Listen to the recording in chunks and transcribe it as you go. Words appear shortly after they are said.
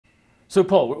So,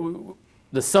 Paul,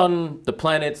 the sun, the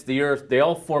planets, the Earth, they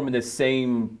all form in this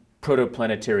same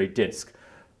protoplanetary disk.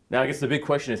 Now, I guess the big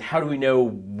question is, how do we know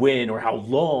when or how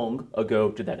long ago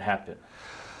did that happen?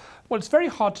 Well, it's very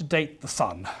hard to date the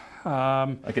sun.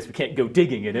 I guess we can't go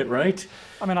digging in it, right?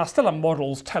 I mean, our stellar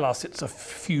models tell us it's a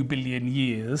few billion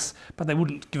years, but they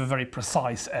wouldn't give a very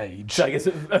precise age. So I guess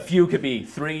a few could be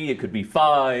 3, it could be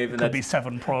 5. It could be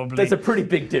 7, probably. That's a pretty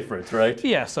big difference, right?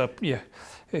 Yeah, so, yeah.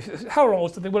 How long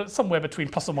was it? Well, it's somewhere between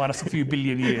plus or minus a few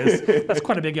billion years. That's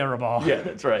quite a big error bar. Yeah,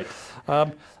 that's right.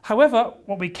 However,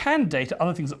 what we can date are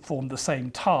other things that formed at the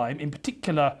same time, in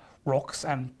particular rocks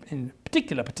and in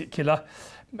particular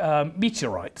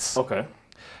meteorites. Okay.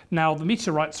 Now, the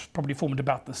meteorites probably formed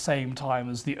about the same time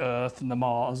as the Earth and the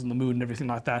Mars and the Moon and everything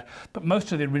like that, but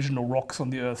most of the original rocks on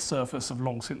the Earth's surface have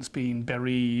long since been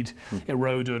buried,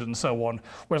 eroded and so on,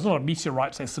 whereas a lot of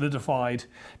meteorites, they solidified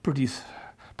pretty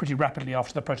rapidly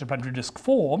after the protoplanetary disk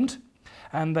formed,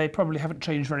 and they probably haven't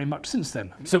changed very much since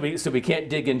then. So we can't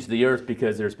dig into the Earth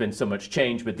because there's been so much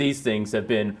change, but these things have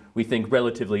been, we think,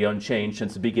 relatively unchanged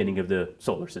since the beginning of the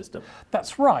solar system.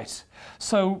 That's right.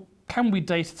 So can we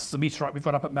date this is a meteorite we've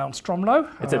got up at Mount Stromlo?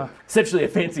 It's essentially a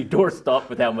fancy doorstop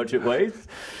with how much it weighs.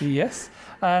 Yes,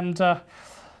 and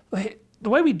the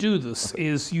way we do this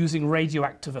is using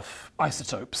radioactive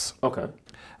isotopes. Okay.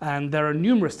 And there are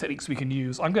numerous techniques we can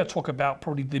use. I'm going to talk about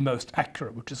probably the most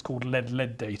accurate, which is called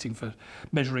lead-lead dating for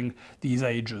measuring these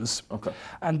ages. Okay.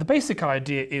 And the basic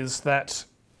idea is that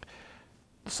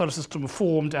the solar system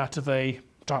formed out of a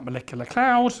giant molecular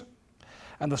cloud,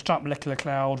 and this giant molecular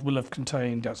cloud will have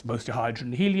contained, that's mostly hydrogen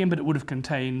and helium, but it would have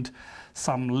contained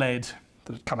some lead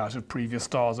that had come out of previous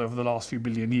stars over the last few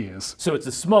billion years. So it's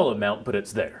a small amount, but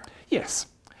it's there. Yes.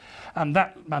 And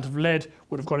that amount of lead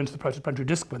would have gone into the protoplanetary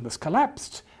disk when this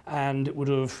collapsed, and it would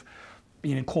have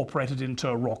been incorporated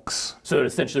into rocks. So it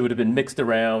essentially would have been mixed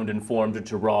around and formed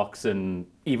into rocks, and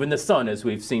even the sun, as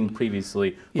we've seen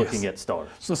previously, looking at stars.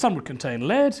 So the sun would contain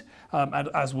lead, and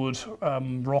as would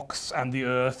rocks and the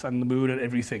Earth and the Moon and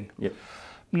everything. Yep.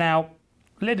 Now,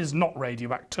 lead is not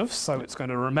radioactive, so it's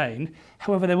going to remain.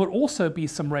 However, there will also be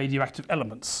some radioactive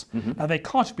elements. Now, they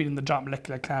can't have been in the giant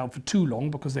molecular cloud for too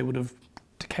long because they would have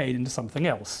decayed into something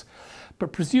else.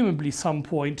 But presumably some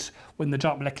point when the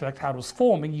giant molecular cloud was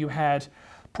forming, you had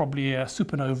probably a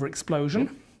supernova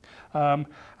explosion, and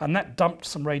that dumped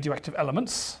some radioactive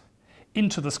elements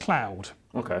into this cloud.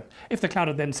 Okay. If the cloud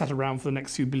had then sat around for the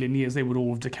next few billion years, they would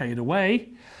all have decayed away.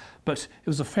 But it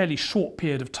was a fairly short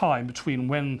period of time between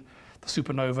when the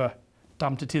supernova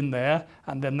dumped it in there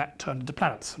and then that turned into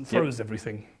planets and froze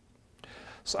everything.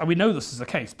 So we know this is the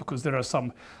case because there are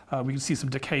some, we can see some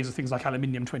decays of things like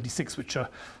aluminium-26, which are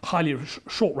highly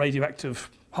short radioactive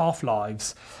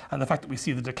half-lives, and the fact that we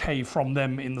see the decay from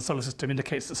them in the solar system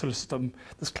indicates the solar system,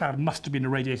 this cloud must have been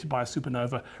irradiated by a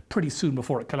supernova pretty soon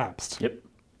before it collapsed. Yep.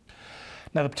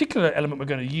 Now, the particular element we're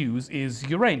going to use is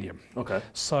uranium. Okay.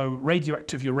 So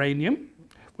radioactive uranium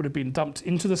would have been dumped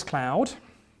into this cloud,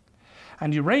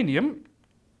 and uranium,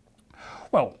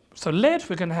 well, so lead,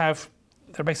 we're going to have,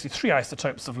 there are basically 3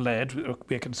 isotopes of lead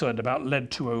we're concerned about: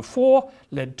 lead-204,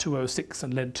 lead-206,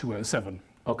 and lead-207.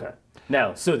 Okay.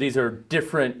 Now, so these are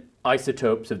different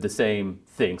isotopes of the same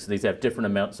thing, so these have different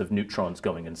amounts of neutrons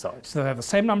going inside. So they have the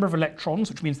same number of electrons,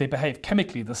 which means they behave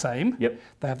chemically the same. Yep.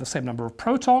 They have the same number of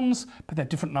protons, but they're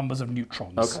different numbers of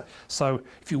neutrons. Okay. So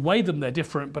if you weigh them, they're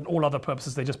different, but all other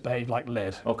purposes, they just behave like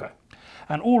lead. Okay.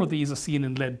 And all of these are seen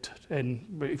in lead.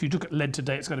 If you look at lead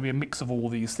today, it's going to be a mix of all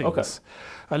these things. Okay.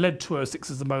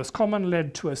 Lead-206 is the most common,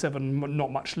 lead-207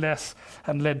 not much less,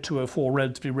 and lead-204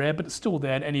 relatively rare, but it's still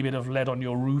there, and any bit of lead on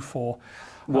your roof or...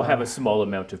 We'll have a small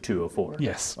amount of 204.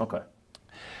 Yes. Okay.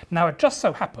 Now, it just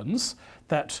so happens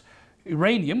that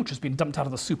uranium, which has been dumped out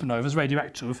of the supernova, is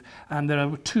radioactive, and there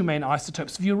are 2 main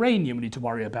isotopes of uranium we need to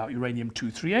worry about,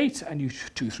 uranium-238 and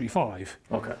U-235.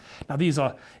 Okay. Now, these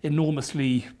are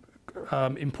enormously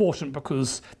important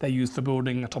because they're used for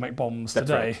building atomic bombs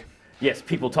today. Right. Yes,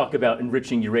 people talk about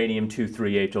enriching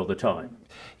uranium-238 all the time.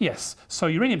 Yes, so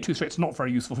uranium-238 is not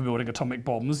very useful for building atomic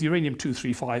bombs.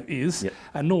 Uranium-235 is,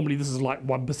 and normally this is like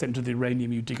 1% of the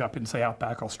uranium you dig up in, say,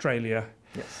 outback Australia.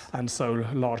 Yes. And so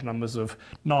large numbers of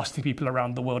nasty people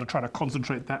around the world are trying to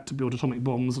concentrate that to build atomic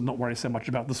bombs and not worry so much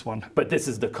about this one. But this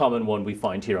is the common one we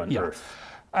find here on Earth.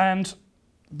 And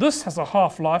this has a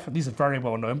half-life, and these are very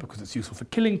well known because it's useful for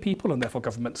killing people, and therefore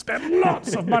governments spend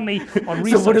lots of money on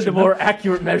research. So one of the more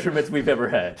accurate measurements we've ever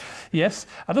had. Yes,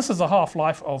 and this has a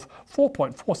half-life of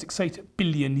 4.468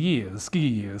 billion years,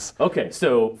 gigayears. Okay,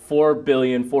 so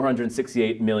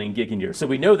 4,468,000,000 gigayears. So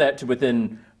we know that to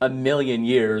within a million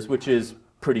years, which is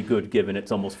pretty good given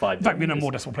it's almost 5 In fact, we know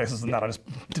more decimal places than that. I just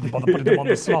didn't bother putting them on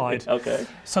the slide. Okay.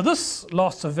 So this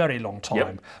lasts a very long time,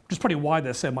 Yep. which is probably why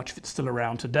there's so much of it still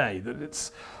around today. That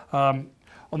it's on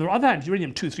the other hand,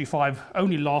 uranium-235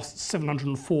 only lasts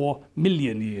 704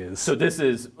 million years. So this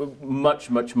is much,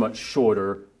 much, much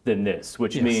shorter than this,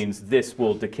 which Yes. means this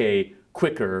will decay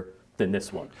quicker than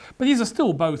this one. But these are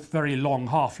still both very long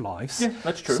half-lives. Yeah,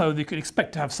 that's true. So you could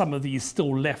expect to have some of these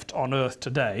still left on Earth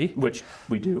today. Which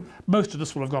we do. Most of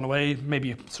this will have gone away,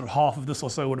 maybe sort of half of this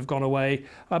or so would have gone away,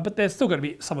 but there's still going to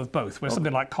be some of both, where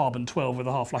something like carbon-12 with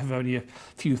a half-life of only a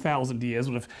few thousand years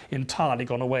would have entirely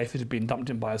gone away if it had been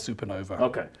dumped in by a supernova.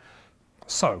 Okay.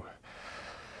 So,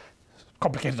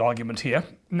 complicated argument here.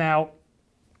 Now,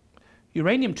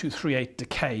 uranium-238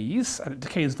 decays, and it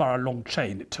decays via a long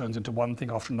chain. It turns into one thing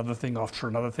after another thing, after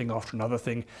another thing, after another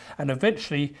thing, and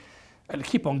eventually it'll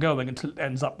keep on going until it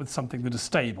ends up with something that is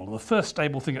stable. The first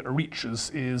stable thing it reaches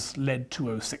is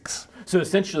lead-206. So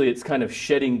essentially it's kind of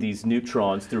shedding these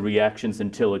neutrons through reactions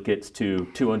until it gets to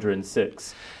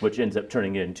 206, which ends up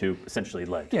turning into essentially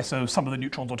lead. Yeah, so some of the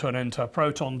neutrons will turn into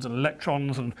protons and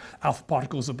electrons, and alpha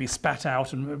particles will be spat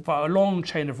out, and by a long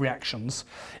chain of reactions,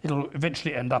 it'll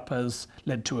eventually end up as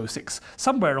lead-206.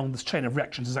 Somewhere along this chain of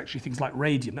reactions is actually things like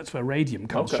radium. That's where radium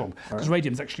comes from, because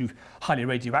radium is actually highly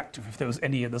radioactive. If there was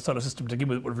any in the solar system to begin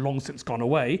with, it would have long since gone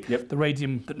away. Yep. The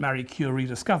radium that Marie Curie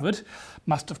discovered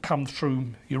must have come through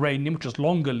uranium, which is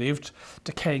longer lived,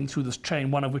 decaying through this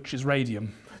chain, one of which is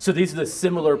radium. So these are the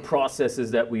similar processes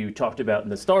that we talked about in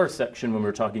the star section when we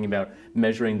were talking about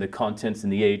measuring the contents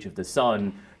and the age of the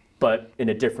sun, but in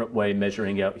a different way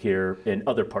measuring out here in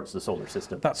other parts of the solar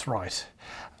system. That's right.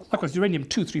 Likewise,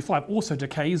 uranium-235 also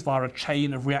decays via a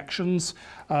chain of reactions,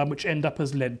 which end up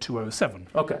as lead-207.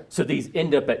 Okay, so these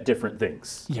end up at different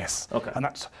things. Yes. Okay. And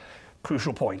that's a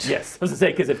crucial point. Yes, I was going to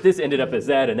say, because if this ended up as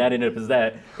that and that ended up as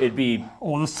that, it'd be...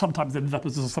 Or this sometimes ended up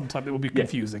as this, sometimes it will be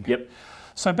confusing. Yep.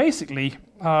 So basically,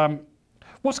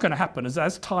 what's going to happen is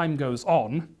as time goes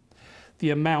on, the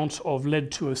amount of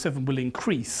lead-207 will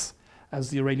increase as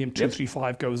the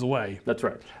uranium-235 goes away. That's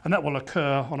right. And that will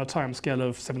occur on a timescale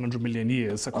of 700 million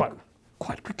years, so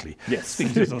quite quickly. Yes.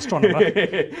 Speaking as an astronomer.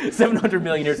 700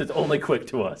 million years, it's only quick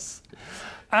to us.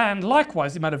 And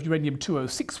likewise, the amount of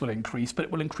uranium-206 will increase, but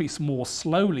it will increase more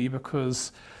slowly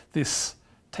because this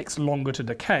takes longer to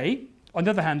decay. On the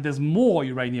other hand, there's more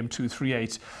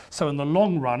uranium-238, so in the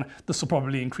long run, this will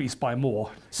probably increase by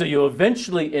more. So you'll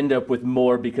eventually end up with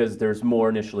more because there's more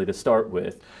initially to start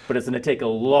with, but it's going to take a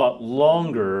lot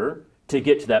longer to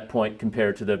get to that point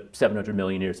compared to the 700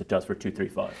 million years it does for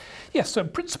 235. Yes, so in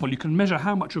principle, you can measure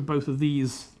how much of both of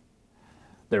these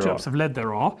types of lead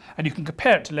there are, and you can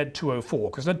compare it to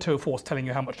lead-204, because lead-204 is telling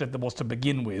you how much lead there was to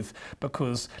begin with,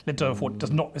 because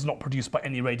lead-204 is not produced by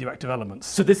any radioactive elements.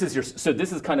 So this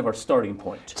is kind of our starting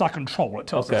point. It's our control, it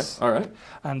tells us. All right.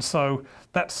 And so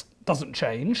that doesn't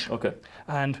change. Okay.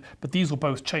 But these will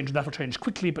both change, and that will change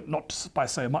quickly, but not by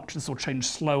so much. This will change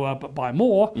slower, but by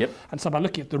more. Yep. And so by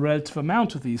looking at the relative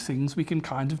amount of these things, we can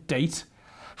kind of date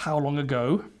how long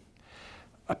ago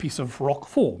a piece of rock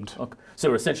formed. Okay.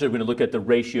 So essentially we're going to look at the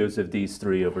ratios of these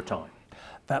three over time.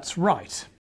 That's right.